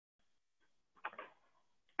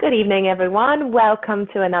Good evening, everyone. Welcome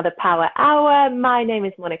to another Power Hour. My name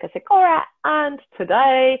is Monica Sikora, and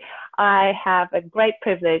today I have a great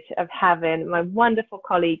privilege of having my wonderful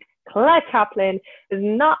colleague, Claire Chaplin, who's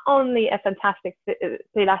not only a fantastic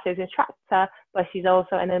Pilates instructor, but she's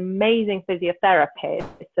also an amazing physiotherapist.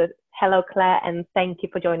 So hello, Claire, and thank you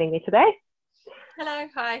for joining me today. Hello,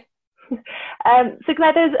 hi. So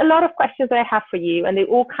Claire, there's a lot of questions that I have for you, and they're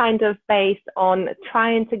all kind of based on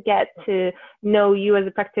trying to get to know you as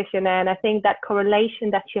a practitioner. And I think that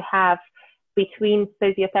correlation that you have between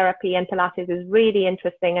physiotherapy and Pilates is really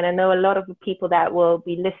interesting. And I know a lot of the people that will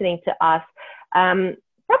be listening to us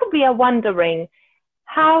probably are wondering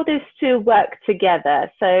how these two work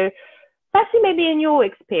together. So firstly, maybe in your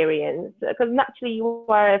experience, because naturally you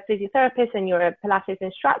are a physiotherapist and you're a Pilates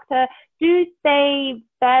instructor, do they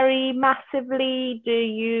vary massively? Do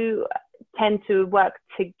you tend to work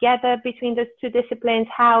together between those two disciplines?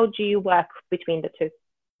 How do you work between the two?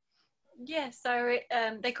 Yeah, so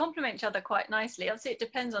they complement each other quite nicely. Obviously, it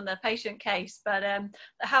depends on the patient case, but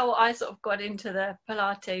how I sort of got into the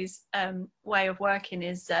Pilates way of working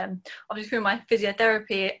is obviously through my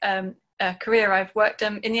physiotherapy career. I've worked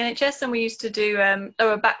in the NHS, and we used to do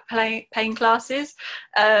lower back pain classes.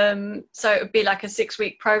 So it would be like a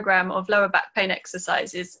 6-week program of lower back pain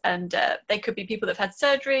exercises, and they could be people that have had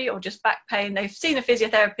surgery or just back pain. They've seen a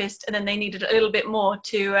physiotherapist, and then they needed a little bit more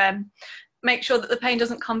to make sure that the pain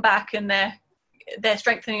doesn't come back, and they're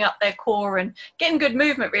strengthening up their core and getting good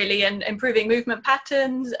movement really, and improving movement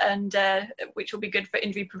patterns, and which will be good for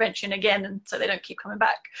injury prevention again, and so they don't keep coming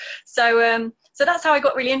back. So so that's how I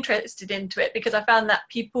got really interested into it, because I found that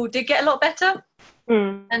people did get a lot better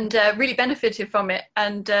and really benefited from it,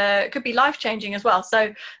 and it could be life-changing as well.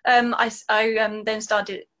 So I then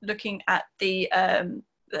started looking at the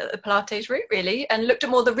Pilates route really, and looked at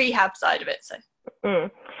more the rehab side of it.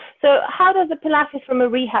 So how does the Pilates from a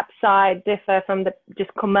rehab side differ from the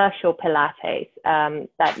just commercial Pilates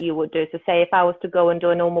that you would do? So say if I was to go and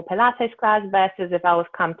do a normal Pilates class versus if I was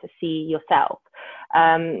come to see yourself,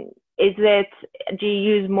 do you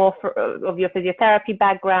use more of your physiotherapy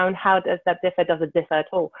background? How does that differ? Does it differ at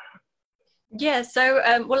all? Yeah, so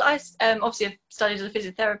well, I obviously have studied as a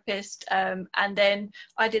physiotherapist, and then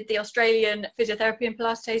I did the Australian Physiotherapy and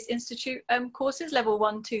Pilates Institute courses, level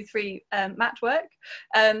 1, 2, 3 mat work,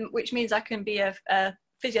 which means I can be a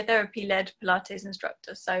physiotherapy-led Pilates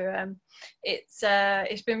instructor. So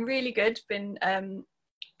it's been really good. Been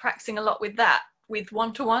practicing a lot with that, with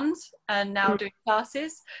one-to-ones, and now doing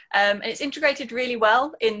classes, and it's integrated really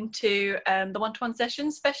well into the one-to-one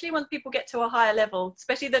sessions, especially when people get to a higher level,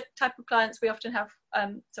 especially the type of clients we often have,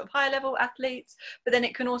 sort of higher level athletes, but then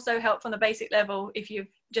it can also help from the basic level if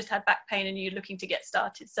you've just had back pain and you're looking to get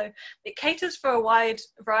started. So it caters for a wide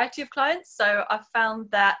variety of clients. So I've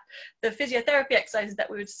found that the physiotherapy exercises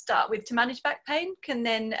that we would start with to manage back pain can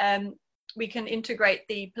then we can integrate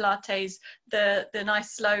the Pilates, the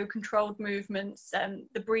nice slow controlled movements,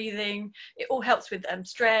 the breathing. It all helps with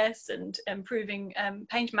stress and improving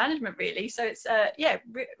pain management really. So it's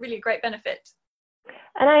really a great benefit.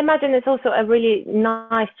 And I imagine it's also a really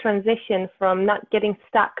nice transition from not getting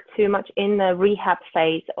stuck too much in the rehab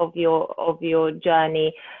phase of your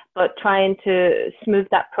journey, but trying to smooth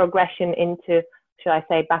that progression into, should I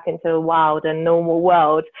say, back into the wild and normal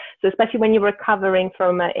world. So especially when you're recovering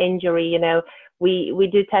from an injury, you know, we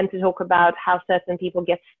do tend to talk about how certain people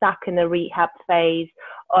get stuck in the rehab phase,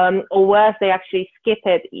 or worse, they actually skip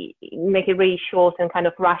it, make it really short and kind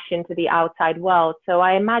of rush into the outside world. So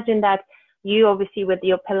I imagine that you obviously with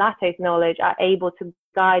your Pilates knowledge are able to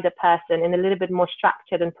guide a person in a little bit more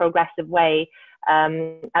structured and progressive way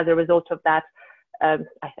as a result of that,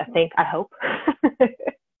 I hope.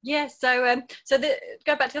 Yeah, so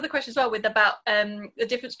go back to the other question as well, with about the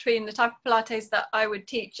difference between the type of Pilates that I would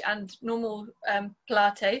teach and normal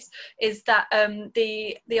Pilates, is that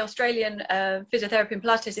the Australian Physiotherapy and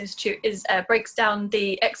Pilates Institute breaks down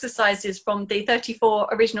the exercises from the 34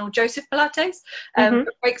 original Joseph Pilates,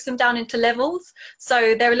 breaks them down into levels,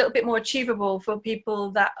 so they're a little bit more achievable for people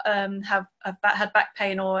that have had back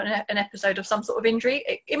pain or an episode of some sort of injury.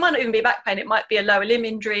 It might not even be back pain, it might be a lower limb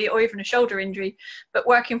injury or even a shoulder injury, but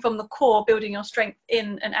working from the core, building your strength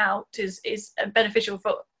in and out is beneficial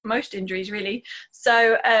for most injuries really.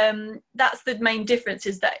 So that's the main difference,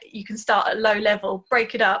 is that you can start at low level,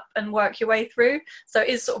 break it up and work your way through. So it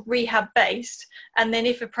is sort of rehab based, and then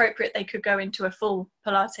if appropriate they could go into a full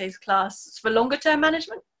Pilates class for longer term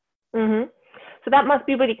management. So that must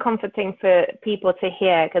be really comforting for people to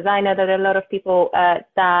hear, because I know that a lot of people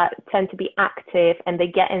that tend to be active and they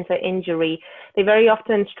get into injury, they very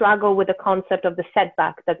often struggle with the concept of the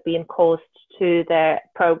setback that's being caused to their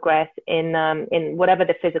progress in whatever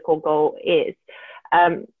the physical goal is.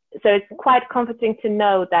 So it's quite comforting to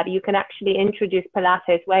know that you can actually introduce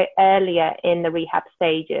Pilates way earlier in the rehab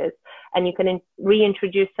stages, and you can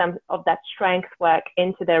reintroduce some of that strength work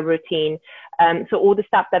into their routine. So all the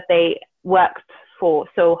stuff that they worked for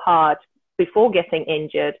so hard before getting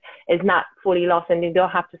injured is not fully lost, and you don't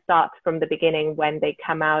have to start from the beginning when they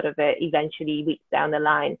come out of it eventually weeks down the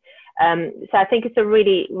line. So I think it's a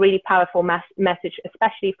really, really powerful message,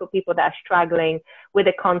 especially for people that are struggling with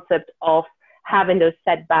the concept of having those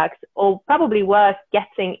setbacks, or probably worse,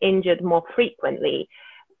 getting injured more frequently.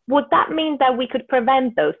 Would that mean that we could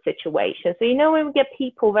prevent those situations? So, you know, when we get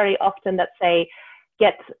people very often that say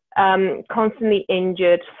get constantly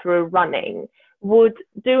injured through running, would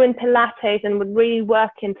doing Pilates and would really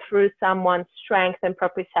working through someone's strength and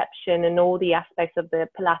proprioception and all the aspects of the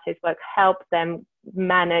Pilates work help them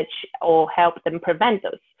manage or help them prevent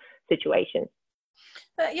those situations?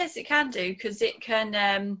 Yes, it can do, because it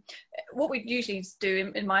can, what we'd usually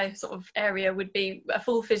do in my sort of area would be a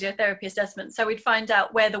full physiotherapy assessment. So we'd find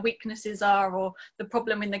out where the weaknesses are, or the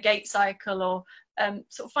problem in the gait cycle, or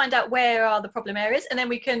sort of find out where are the problem areas, and then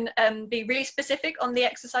we can be really specific on the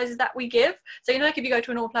exercises that we give. So, you know, like if you go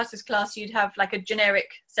to an all Pilates class, you'd have like a generic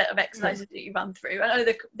set of exercises that you run through. I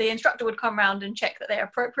know the instructor would come around and check that they're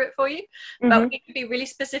appropriate for you, but we could be really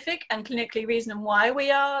specific and clinically reason why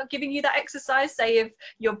we are giving you that exercise. Say if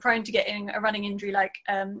you're prone to getting a running injury like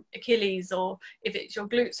Achilles, or if it's your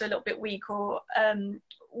glutes are a little bit weak, or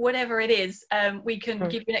whatever it is, we can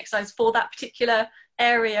give you an exercise for that particular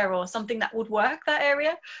area, or something that would work that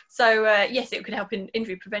area. So yes, it could help in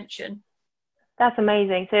injury prevention. That's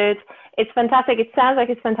amazing. So it's fantastic. It sounds like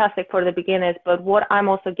it's fantastic for the beginners, but what I'm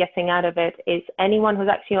also getting out of it is anyone who's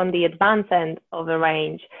actually on the advanced end of the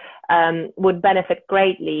range would benefit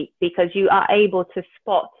greatly, because you are able to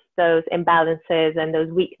spot those imbalances and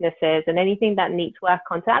those weaknesses and anything that needs work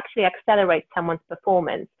on to actually accelerate someone's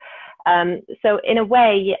performance. So in a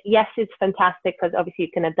way, yes, it's fantastic, because obviously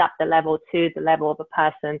you can adapt the level to the level of a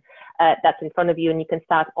person that's in front of you, and you can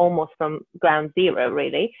start almost from ground zero,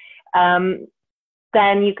 really.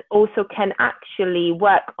 Then you also can actually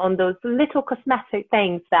work on those little cosmetic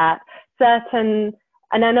things that certain,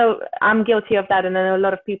 and I know I'm guilty of that, and I know a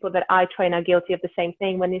lot of people that I train are guilty of the same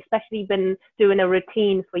thing. When you've especially been doing a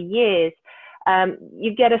routine for years,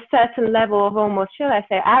 you get a certain level of almost, shall I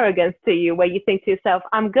say, arrogance to you, where you think to yourself,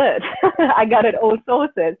 I'm good, I got it all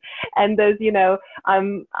sorted. And there's, you know,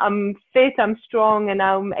 I'm fit, I'm strong, and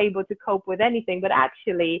I'm able to cope with anything. But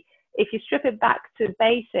actually, if you strip it back to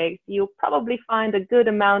basics, you'll probably find a good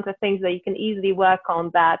amount of things that you can easily work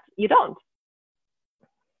on that you don't.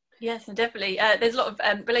 Yes, and definitely. There's a lot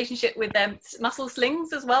of relationship with muscle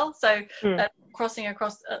slings as well. So crossing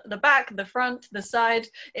across the back, the front, the side.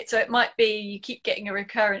 So it might be you keep getting a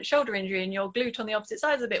recurrent shoulder injury and your glute on the opposite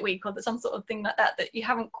side is a bit weak, or some sort of thing like that, that you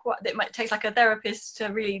haven't quite, that might take like a therapist to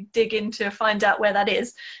really dig into, find out where that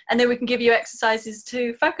is. And then we can give you exercises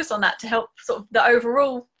to focus on that, to help sort of the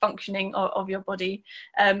overall functioning of your body.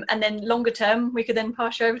 And then longer term, we could then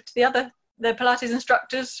pass you over to the Pilates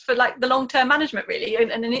instructors for like the long-term management, really,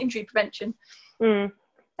 and an injury prevention.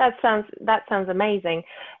 That sounds amazing.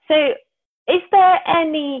 So is there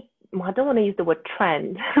any, well, I don't want to use the word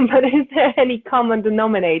trend, but is there any common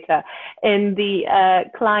denominator in the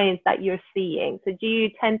clients that you're seeing? So do you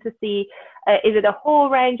tend to see, is it a whole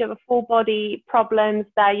range of full body problems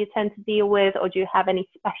that you tend to deal with, or do you have any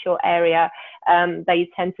special area that you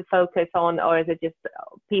tend to focus on, or is it just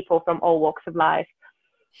people from all walks of life?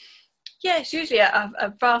 Yeah, it's usually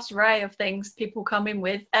a vast array of things people come in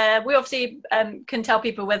with. We obviously can tell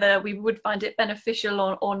people whether we would find it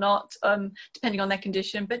beneficial or not, depending on their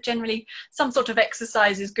condition. But generally, some sort of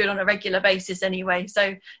exercise is good on a regular basis anyway.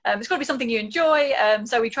 So it's got to be something you enjoy.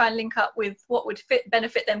 So we try and link up with what would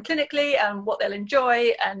benefit them clinically and what they'll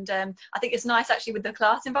enjoy. And I think it's nice actually with the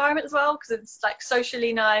class environment as well, because it's like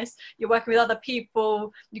socially nice. You're working with other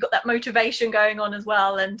people. You've got that motivation going on as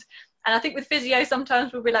well. And I think with physio,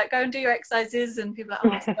 sometimes we'll be like, go and do your exercises, and people are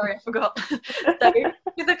like, oh, sorry, I forgot. So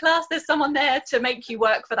with the class, there's someone there to make you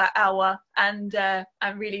work for that hour and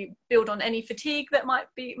really build on any fatigue that might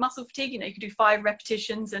be muscle fatigue. You know, you could do 5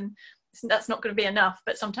 repetitions, and that's not going to be enough.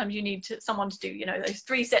 But sometimes you need someone to do, you know, those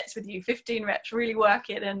 3 sets with you, 15 reps, really work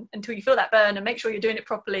it until you feel that burn, and make sure you're doing it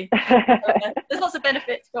properly. There's lots of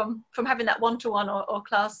benefits from having that one-to-one or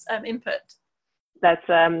class input. that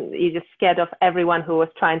you're just scared of everyone who was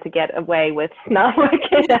trying to get away with not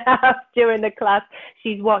working out during the class.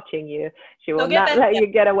 She's watching you. She will not let you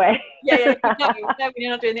get away. Yeah, no, when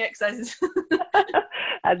you're not doing the exercises.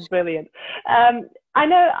 That's brilliant. I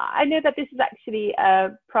know that this is actually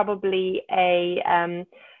probably a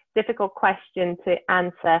difficult question to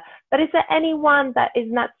answer, but is there anyone that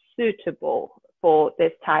is not suitable for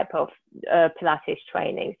this type of Pilates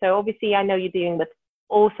training? So obviously, I know you're dealing with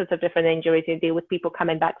all sorts of different injuries. You deal with people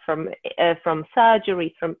coming back from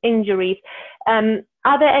surgeries, from injuries.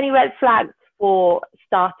 Are there any red flags for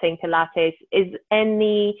starting Pilates? Is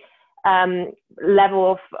any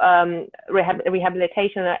level of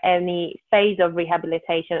rehabilitation or any phase of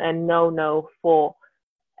rehabilitation a no for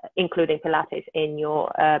including Pilates in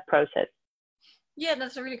your process? Yeah,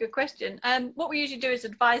 that's a really good question. What we usually do is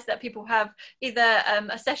advise that people have either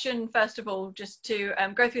a session, first of all, just to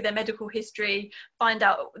go through their medical history, find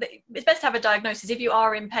out, it's best to have a diagnosis. If you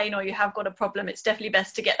are in pain or you have got a problem, it's definitely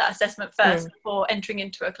best to get that assessment first before entering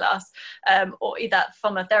into a class, or either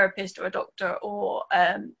from a therapist or a doctor, or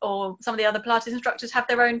some of the other Pilates instructors have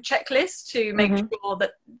their own checklist to make sure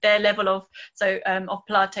that their level of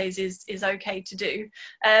Pilates is okay to do.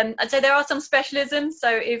 I'd say there are some specialisms. So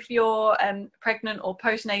if you're pregnant or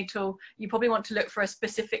postnatal, you probably want to look for a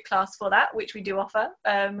specific class for that, which we do offer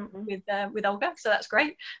with Olga, so that's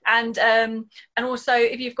great. And also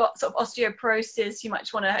if you've got sort of osteoporosis, you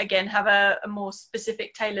might want to again have a more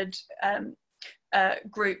specific tailored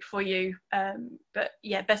group for you, but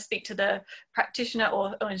yeah, best speak to the practitioner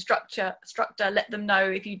or instructor, let them know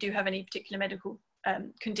if you do have any particular medical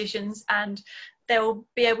conditions, and they'll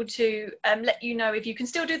be able to let you know if you can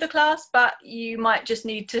still do the class, but you might just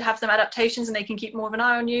need to have some adaptations, and they can keep more of an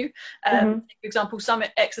eye on you. For example, some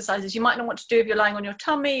exercises you might not want to do if you're lying on your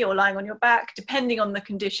tummy or lying on your back, depending on the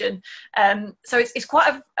condition. So it's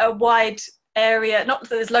quite a wide area. Not that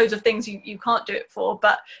there's loads of things you can't do it for,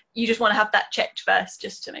 but you just want to have that checked first,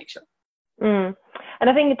 just to make sure. And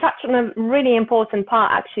I think you touched on a really important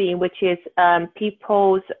part, actually, which is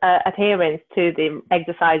people's adherence to the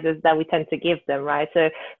exercises that we tend to give them, right? So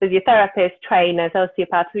physiotherapists, trainers,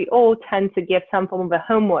 osteopaths, we all tend to give some form of a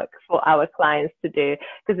homework for our clients to do,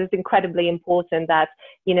 because it's incredibly important that,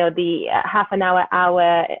 you know, the half an hour,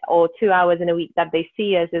 or 2 hours in a week that they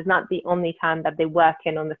see us is not the only time that they work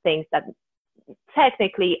in on the things that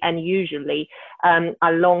technically and usually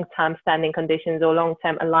are long-term standing conditions or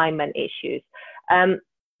long-term alignment issues.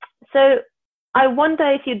 So I wonder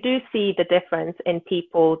if you do see the difference in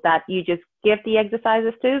people that you just give the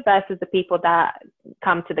exercises to versus the people that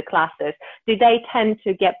come to the classes. Do they tend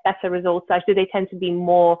to get better results? Or do they tend to be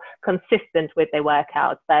more consistent with their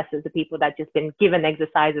workouts versus the people that just been given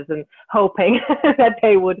exercises and hoping that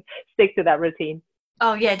they would stick to that routine?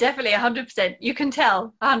 Oh yeah, definitely 100%. You can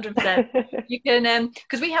tell 100%. You can,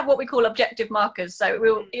 because we have what we call objective markers.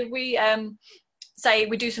 So if we say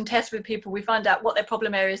we do some tests with people, we find out what their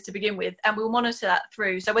problem area is to begin with, and we'll monitor that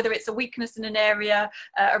through. So whether it's a weakness in an area,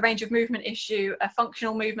 a range of movement issue, a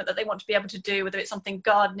functional movement that they want to be able to do, whether it's something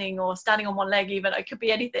gardening or standing on one leg even, it could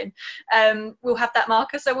be anything, we'll have that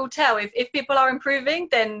marker. So we'll tell if people are improving,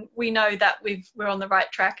 then we know that we're on the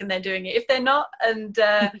right track and they're doing it. If they're not, and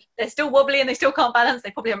they're still wobbly and they still can't balance,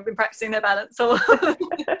 they probably haven't been practicing their balance. Or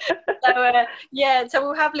so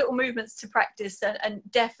we'll have little movements to practice, and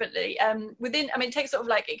definitely within, I mean,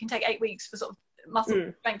 it can take 8 weeks for sort of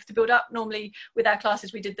muscle strength to build up. Normally with our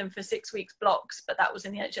classes we did them for 6 weeks blocks, but that was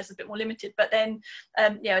in the NHS a bit more limited. But then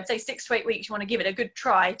I'd say 6 to 8 weeks you want to give it a good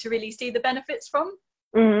try to really see the benefits from,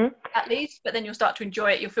 at least, but then you'll start to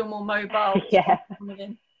enjoy it. You'll feel more mobile.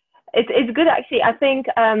 It's good, actually. I think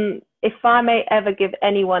if I may ever give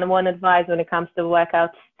anyone one advice when it comes to workout,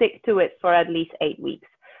 stick to it for at least 8 weeks.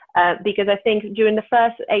 Because I think during the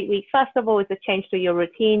first 8 weeks, first of all, it's a change to your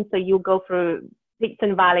routine. So you'll go through peaks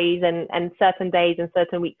and valleys, and certain days and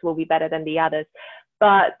certain weeks will be better than the others.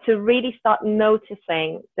 But to really start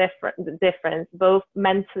noticing the difference, both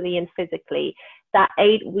mentally and physically, that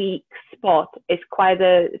 8 week spot is quite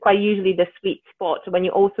usually the sweet spot when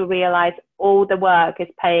you also realize all the work is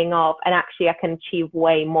paying off and actually I can achieve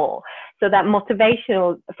way more. So that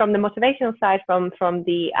from the motivational side, from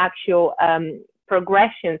the actual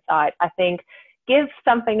progression side, I think give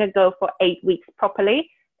something a go for 8 weeks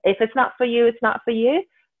properly. If it's not for you, it's not for you.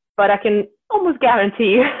 But I can almost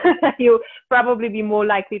guarantee you that you'll probably be more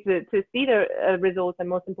likely to see the results, and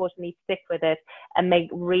most importantly, stick with it and make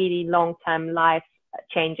really long-term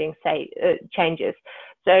life-changing changes.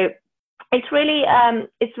 So it's really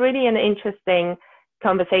an interesting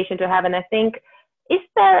conversation to have. And I think, is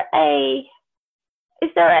there a is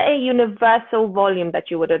there a universal volume that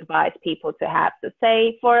you would advise people to have? So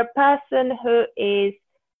say for a person who is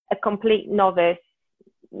a complete novice,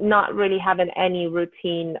 not really having any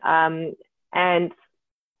routine, and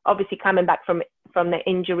obviously coming back from the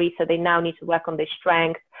injury, so they now need to work on their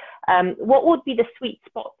strength. What would be the sweet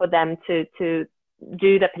spot for them to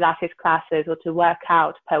do the Pilates classes or to work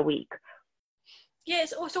out per week? Yeah,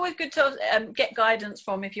 it's always good to get guidance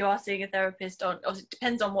from, if you are seeing a therapist, on, it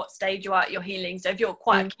depends on what stage you are at your healing. So if you're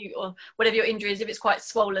quite acute or whatever your injury is, if it's quite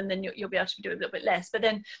swollen, then you'll be able to do a little bit less. But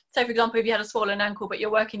then, say for example, if you had a swollen ankle but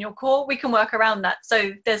you're working your core, we can work around that.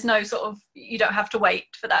 So there's no sort of, you don't have to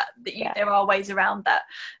wait for that. There are ways around that.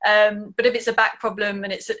 But if it's a back problem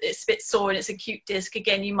and it's a bit sore and it's acute disc,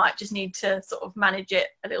 again, you might just need to sort of manage it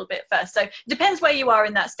a little bit first. So it depends where you are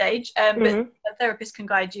in that stage. But a therapist can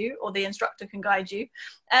guide you, or the instructor can guide you.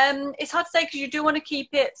 It's hard to say because you do want to keep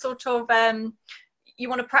it sort of, you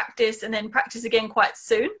want to practice and then practice again quite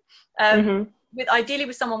soon. Ideally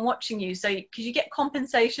with someone watching you, so because you get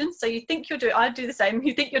compensation, so you think you're doing, I do the same,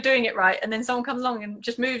 you think you're doing it right, and then someone comes along and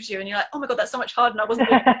just moves you and you're like, oh my god, that's so much harder and I wasn't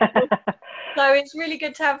doing it. So it's really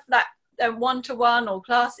good to have that one-to-one or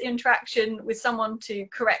class interaction with someone to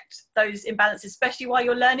correct those imbalances, especially while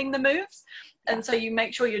you're learning the moves. And so you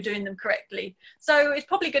make sure you're doing them correctly. So it's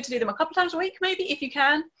probably good to do them a couple of times a week, maybe, if you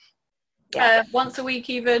can. Once a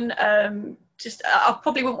week even. I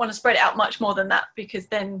probably wouldn't want to spread it out much more than that, because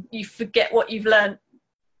then you forget what you've learned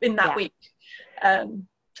in that week.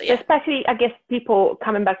 Especially, I guess, people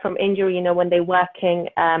coming back from injury, you know, when they're working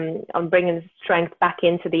on bringing strength back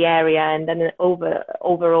into the area and then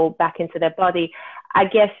overall back into their body. I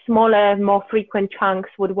guess smaller, more frequent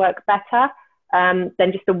chunks would work better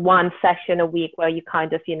than just a one session a week where you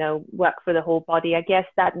kind of, you know, work for the whole body. I guess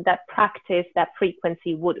that practice, that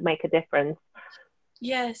frequency would make a difference.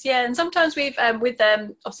 Yes, yeah, and sometimes we've, with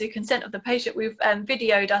obviously consent of the patient, we've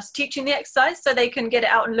videoed us teaching the exercise, so they can get it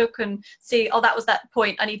out and look and see, oh, that was that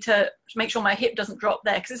point, I need to make sure my hip doesn't drop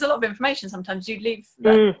there, because it's a lot of information. Sometimes you leave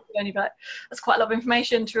that, only like, that's quite a lot of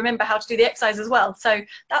information to remember how to do the exercise as well. So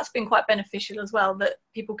that's been quite beneficial as well, that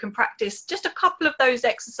people can practice just a couple of those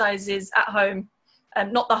exercises at home.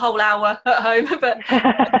 Not the whole hour at home, but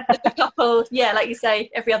just a couple, like you say,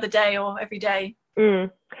 every other day or every day. And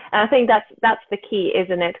I think that's the key,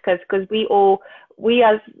 isn't it? Because we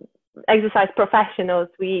as exercise professionals,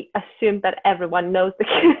 we assume that everyone knows the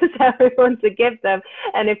cues that we want to give them,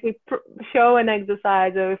 and if we show an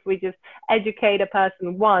exercise, or if we just educate a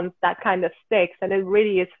person once, that kind of sticks, and it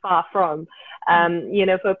really is far from. You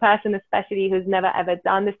know, for a person especially who's never ever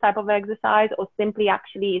done this type of exercise, or simply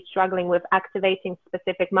actually is struggling with activating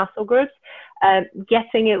specific muscle groups,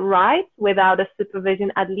 getting it right without a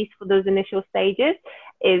supervision, at least for those initial stages,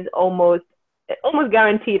 is almost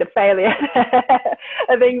guaranteed a failure.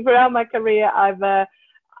 I think throughout my career,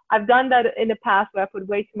 I've done that in the past, where I put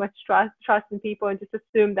way too much trust in people and just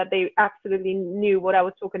assumed that they absolutely knew what I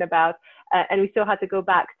was talking about. And we still had to go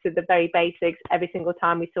back to the very basics every single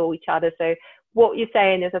time we saw each other. So what you're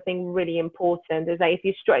saying is, I think, really important, is that if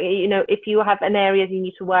you you know, if you have an area you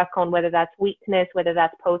need to work on, whether that's weakness, whether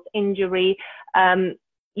that's post-injury,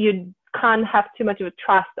 you can't have too much of a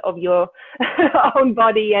trust of your own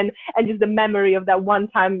body and just the memory of that one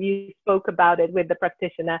time you spoke about it with the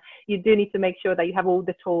practitioner. You do need to make sure that you have all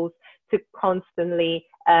the tools to constantly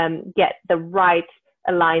get the right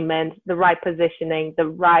alignment, the right positioning, the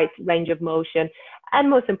right range of motion, and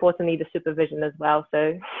most importantly, the supervision as well.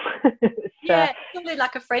 So it's probably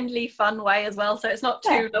like a friendly, fun way as well. So it's not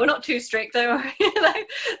too, we're not too strict, don't worry.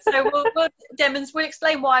 So we'll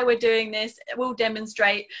explain why we're doing this. We'll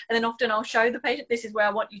demonstrate, and then often I'll show the patient, this is where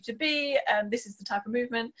I want you to be, this is the type of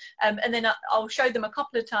movement, and then I'll show them a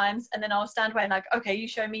couple of times, and then I'll stand away and like, okay, you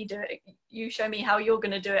show me do it. You show me how you're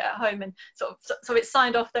going to do it at home, and so it's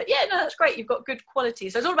signed off that that's great. You've got good quality.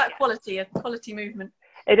 So it's all about quality, a quality movement.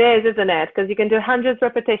 It is, isn't it? Because you can do hundreds of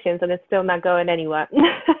repetitions and it's still not going anywhere.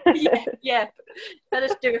 Better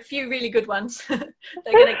do a few really good ones. They're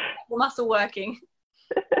going to get the muscle working.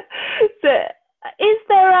 So, is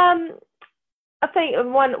there I think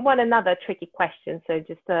one another tricky question? So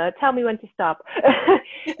just tell me when to stop.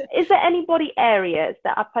 Is there any body areas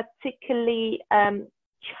that are particularly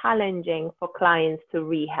challenging for clients to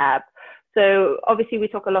rehab? So obviously we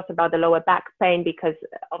talk a lot about the lower back pain because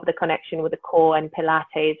of the connection with the core, and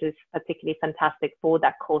Pilates is particularly fantastic for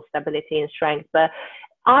that core stability and strength. But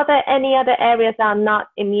are there any other areas that are not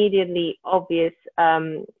immediately obvious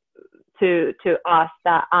to us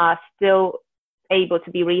that are still able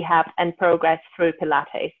to be rehabbed and progress through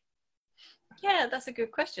Pilates? Yeah, that's a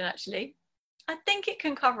good question, actually. I think it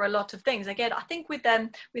can cover a lot of things. Again, I think with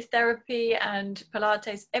therapy and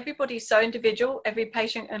Pilates, everybody's so individual. Every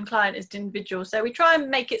patient and client is individual, so we try and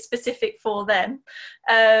make it specific for them.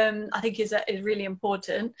 I think is really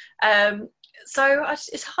important. So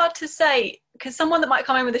it's hard to say, because someone that might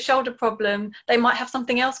come in with a shoulder problem, they might have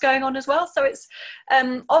something else going on as well. So it's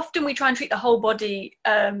often we try and treat the whole body,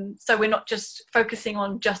 so we're not just focusing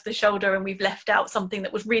on just the shoulder and we've left out something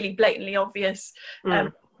that was really blatantly obvious,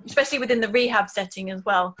 especially within the rehab setting as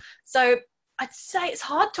well. So I'd say it's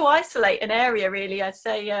hard to isolate an area, really. I'd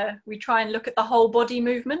say we try and look at the whole body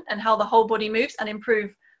movement and how the whole body moves and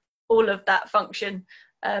improve all of that function.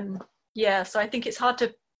 So I think it's hard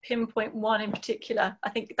to pinpoint one in particular. I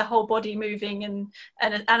think the whole body moving and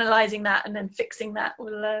analysing that and then fixing that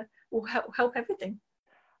will help everything.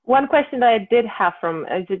 One question that I did have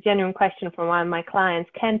is a genuine question from one of my clients.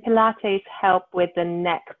 Can Pilates help with the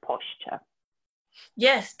neck posture?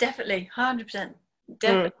 Yes, definitely, 100%.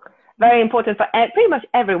 Definitely. Very important for pretty much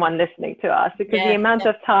everyone listening to us, because the amount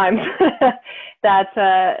of times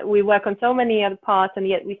that we work on so many other parts, and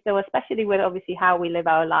yet we still, especially with obviously how we live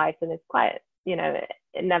our lives, and it's quite,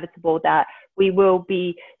 inevitable that we will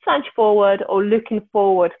be slouched forward or looking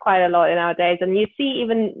forward quite a lot in our days. And you see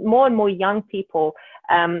even more and more young people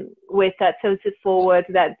with that tilted forward,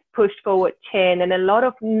 that pushed forward chin, and a lot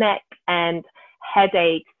of neck and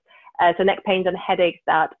headaches. So neck pains and headaches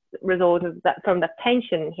that result from the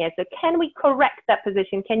tension here. So can we correct that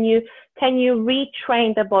position? Can you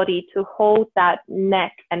retrain the body to hold that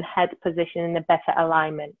neck and head position in a better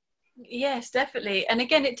alignment? Yes, definitely. And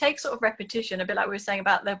again, it takes sort of repetition, a bit like we were saying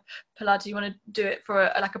about the Pilates. You want to do it for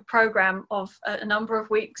a program of a number of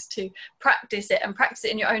weeks to practice it, and practice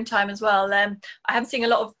it in your own time as well. I have seen a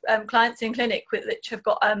lot of clients in clinic which have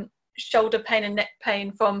got shoulder pain and neck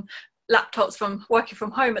pain from laptops, from working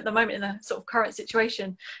from home at the moment in the sort of current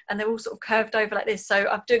situation, and they're all sort of curved over like this. So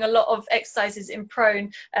I'm doing a lot of exercises in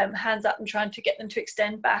prone, hands up, and trying to get them to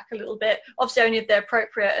extend back a little bit. Obviously only if they're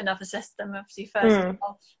appropriate enough, assess them obviously first.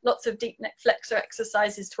 Lots of deep neck flexor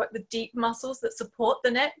exercises to work the deep muscles that support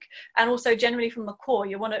the neck, and also generally from the core.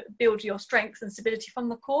 You want to build your strength and stability from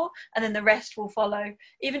the core, and then the rest will follow.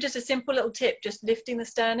 Even just a simple little tip, just lifting the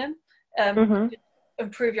sternum,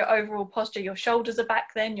 improve your overall posture. Your shoulders are back,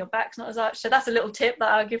 then your back's not as arched. So that's a little tip that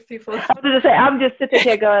I'll give people. I was going to say, I'm just sitting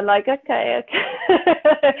here going like, okay.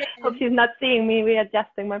 Hope she's not seeing me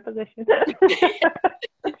readjusting my position.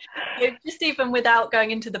 Just even without going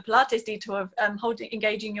into the Pilates detour of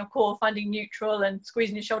engaging your core, finding neutral and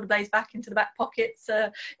squeezing your shoulder blades back into the back pockets,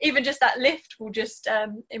 even just that lift will just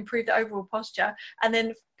improve the overall posture. And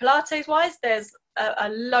then Pilates wise, there's a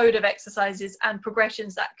load of exercises and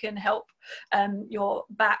progressions that can help your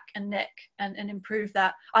back and neck and improve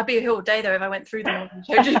that. I'd be here all day though if I went through them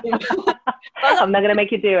all. I'm not going to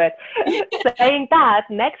make you do it. Saying that,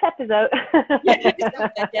 next episode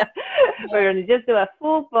we're going to just do a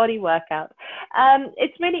full body workout.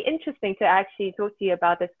 It's really interesting to actually talk to you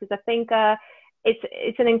about this, because I think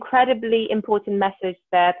it's an incredibly important message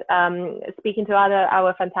that speaking to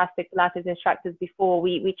our fantastic Pilates instructors before,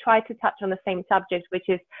 we try to touch on the same subject, which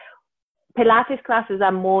is Pilates classes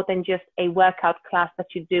are more than just a workout class that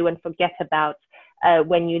you do and forget about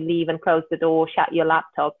when you leave and close the door, shut your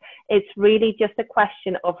laptop. It's really just a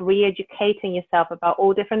question of re-educating yourself about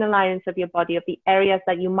all different alignments of your body, of the areas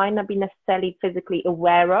that you might not be necessarily physically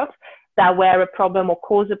aware of, that were a problem or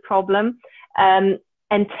cause a problem,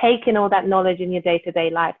 and taking all that knowledge in your day-to-day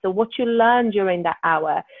life. So what you learn during that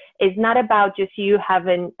hour is not about just you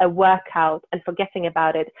having a workout and forgetting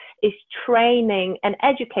about it. It's training and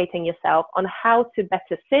educating yourself on how to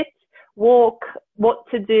better sit, walk, what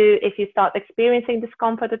to do if you start experiencing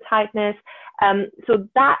discomfort or tightness. So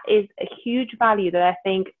that is a huge value that I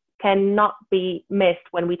think cannot be missed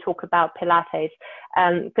when we talk about Pilates,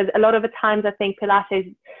 because a lot of the times I think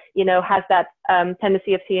Pilates, has that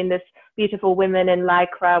tendency of seeing this beautiful women in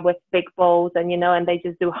lycra with big bowls and and they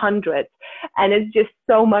just do hundreds, and it's just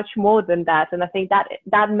so much more than that. And I think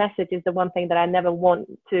that message is the one thing that I never want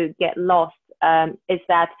to get lost, is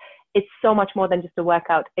that it's so much more than just a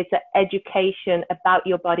workout. It's an education about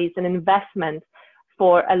your body. It's an investment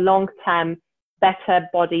for a long-term better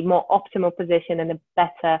body, more optimal position, and a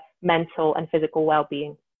better mental and physical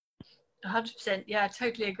well-being. 100%. Yeah, I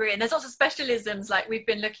totally agree. And there's lots of specialisms like we've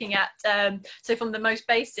been looking at. So from the most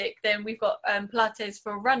basic, then we've got Pilates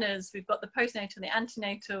for runners, we've got the postnatal and the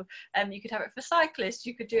antenatal. You could have it for cyclists.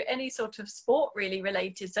 You could do any sort of sport really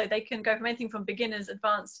related. So they can go from anything from beginners,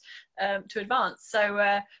 advanced to advanced.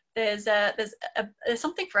 So there's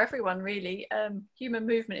something for everyone really. Human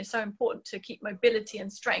movement is so important to keep mobility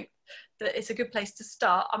and strength. that it's a good place to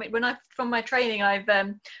start. I mean, from my training, I've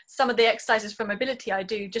some of the exercises for mobility I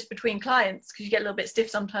do just between clients, because you get a little bit stiff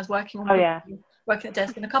sometimes working on working at the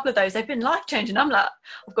desk, and a couple of those, they've been life-changing. I'm like,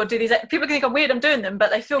 I've got to do these. People think I'm weird I'm doing them, but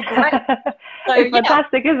they feel great. So, it's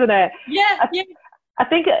fantastic, isn't it? Yeah, I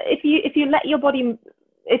think if you let your body,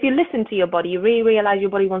 if you listen to your body, you really realize your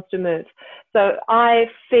body wants to move. So I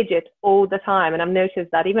fidget all the time, and I've noticed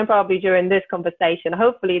that even probably during this conversation.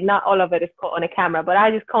 Hopefully not all of it is caught on a camera, but I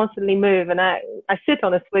just constantly move, and I sit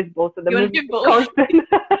on a Swiss ball, so the movement is constant.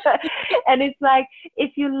 And it's like,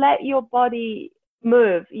 if you let your body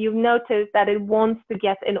move, you notice that it wants to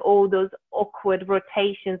get in all those awkward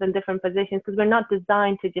rotations and different positions, because we're not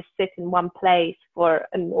designed to just sit in one place for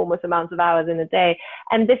enormous amounts of hours in a day.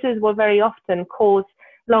 And this is what very often causes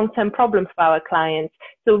long-term problems for our clients.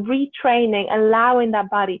 So retraining, allowing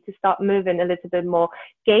that body to start moving a little bit more,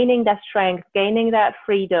 gaining that strength, gaining that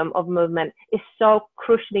freedom of movement is so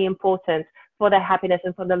crucially important for their happiness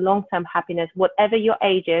and for the long-term happiness, whatever your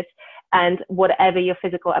age is and whatever your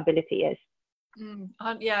physical ability is.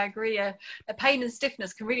 Yeah, I agree. A pain and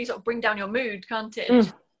stiffness can really sort of bring down your mood, can't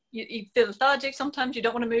it? You feel lethargic. Sometimes you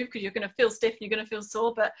don't want to move because you're going to feel stiff, you're going to feel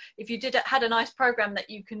sore. But if you had a nice program that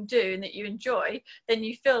you can do and that you enjoy, then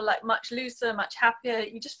you feel like much looser, much happier.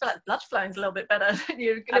 You just feel like the blood flowing's a little bit better.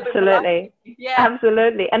 Absolutely. Yeah,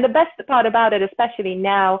 absolutely. And the best part about it, especially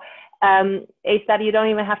now, is that you don't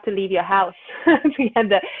even have to leave your house. So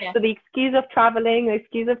the excuse of traveling, the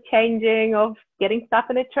excuse of changing, of getting stuck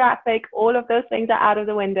in the traffic, all of those things are out of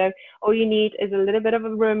the window. All you need is a little bit of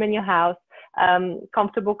a room in your house,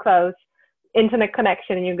 comfortable clothes, internet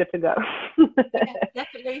connection, and you're good to go. Yeah,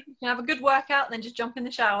 definitely. You can have a good workout and then just jump in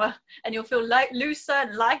the shower, and you'll feel looser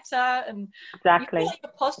and lighter, and exactly. You feel like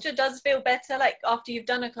your posture does feel better. Like after you've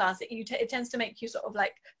done a class, it tends to make you sort of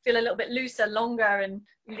like feel a little bit looser, longer, and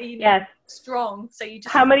lean, and strong. So you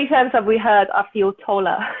just. How many times have we heard after you're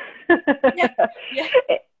taller? Yeah.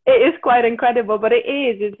 It is quite incredible, but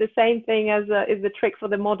it's the same thing as is the trick for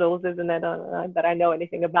the models, isn't it? I don't know that I know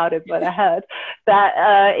anything about it, but I heard that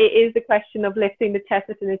it is the question of lifting the chest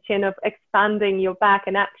and the chin, of expanding your back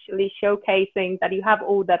and actually showcasing that you have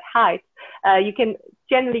all that height. You can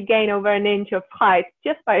generally gain over an inch of height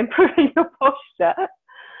just by improving your posture.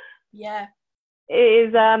 Yeah.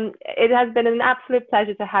 It has been an absolute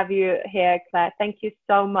pleasure to have you here, Claire. Thank you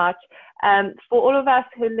so much. For all of us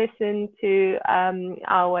who listen to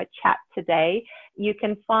our chat today, you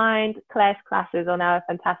can find Claire's classes on our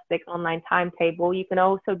fantastic online timetable. You can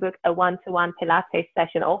also book a one-to-one Pilates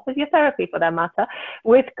session, or physiotherapy for that matter,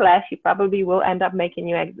 with Claire. She probably will end up making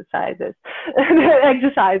you exercising.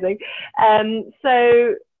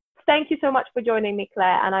 So thank you so much for joining me,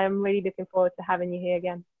 Claire, and I'm really looking forward to having you here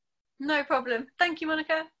again. No problem. Thank you,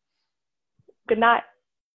 Monica. Good night.